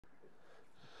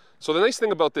So the nice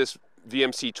thing about this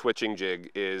VMC twitching jig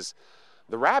is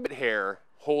the rabbit hair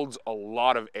holds a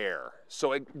lot of air.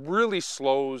 So it really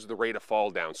slows the rate of fall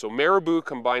down. So marabou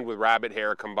combined with rabbit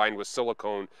hair, combined with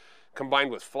silicone, combined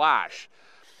with flash,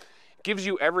 gives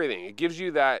you everything. It gives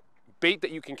you that bait that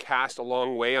you can cast a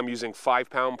long way. I'm using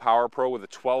 5-pound Power Pro with a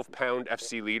 12-pound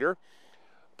FC leader,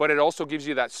 but it also gives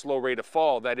you that slow rate of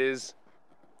fall that is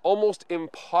almost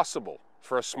impossible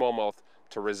for a smallmouth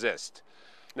to resist.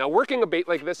 Now, working a bait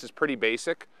like this is pretty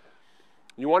basic.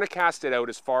 You want to cast it out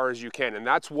as far as you can, and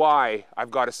that's why I've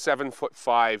got a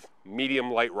 7'5" medium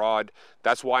light rod.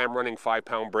 That's why I'm running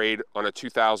 5-pound braid on a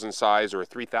 2,000 size or a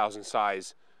 3,000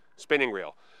 size spinning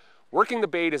reel. Working the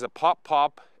bait is a pop,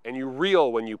 pop, and you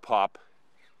reel when you pop,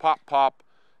 pop, pop,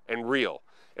 and reel.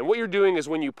 And what you're doing is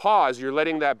when you pause, you're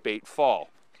letting that bait fall.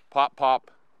 Pop, pop,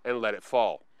 and let it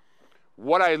fall.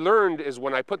 What I learned is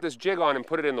when I put this jig on and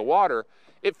put it in the water,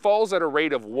 it falls at a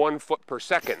rate of 1 foot per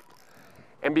second.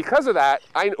 And because of that,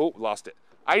 lost it.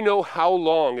 I know how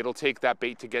long it'll take that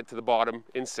bait to get to the bottom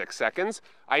in 6 seconds.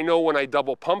 I know when I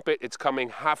double pump it, it's coming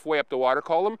halfway up the water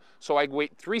column, so I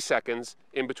wait 3 seconds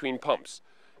in between pumps.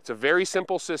 It's a very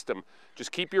simple system.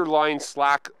 Just keep your line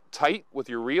slack tight with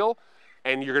your reel,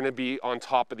 and you're gonna be on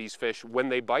top of these fish. When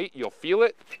they bite, you'll feel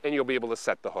it, and you'll be able to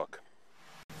set the hook.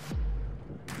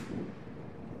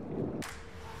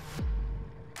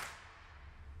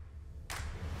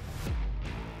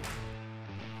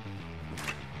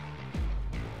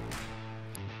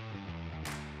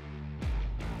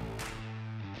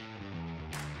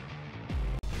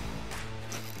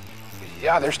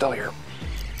 Yeah, they're still here.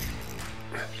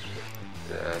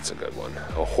 That's a good one.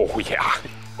 Oh, yeah.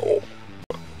 Oh.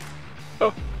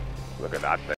 Oh. Look at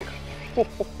that thing.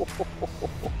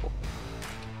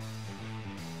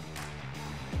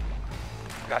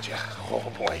 Gotcha.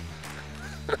 Oh, boy.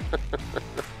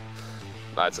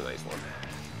 That's a nice one.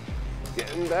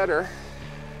 Getting better.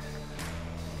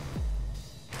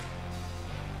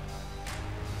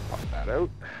 Pop that out.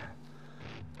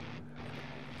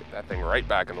 Get that thing right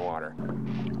back in the water.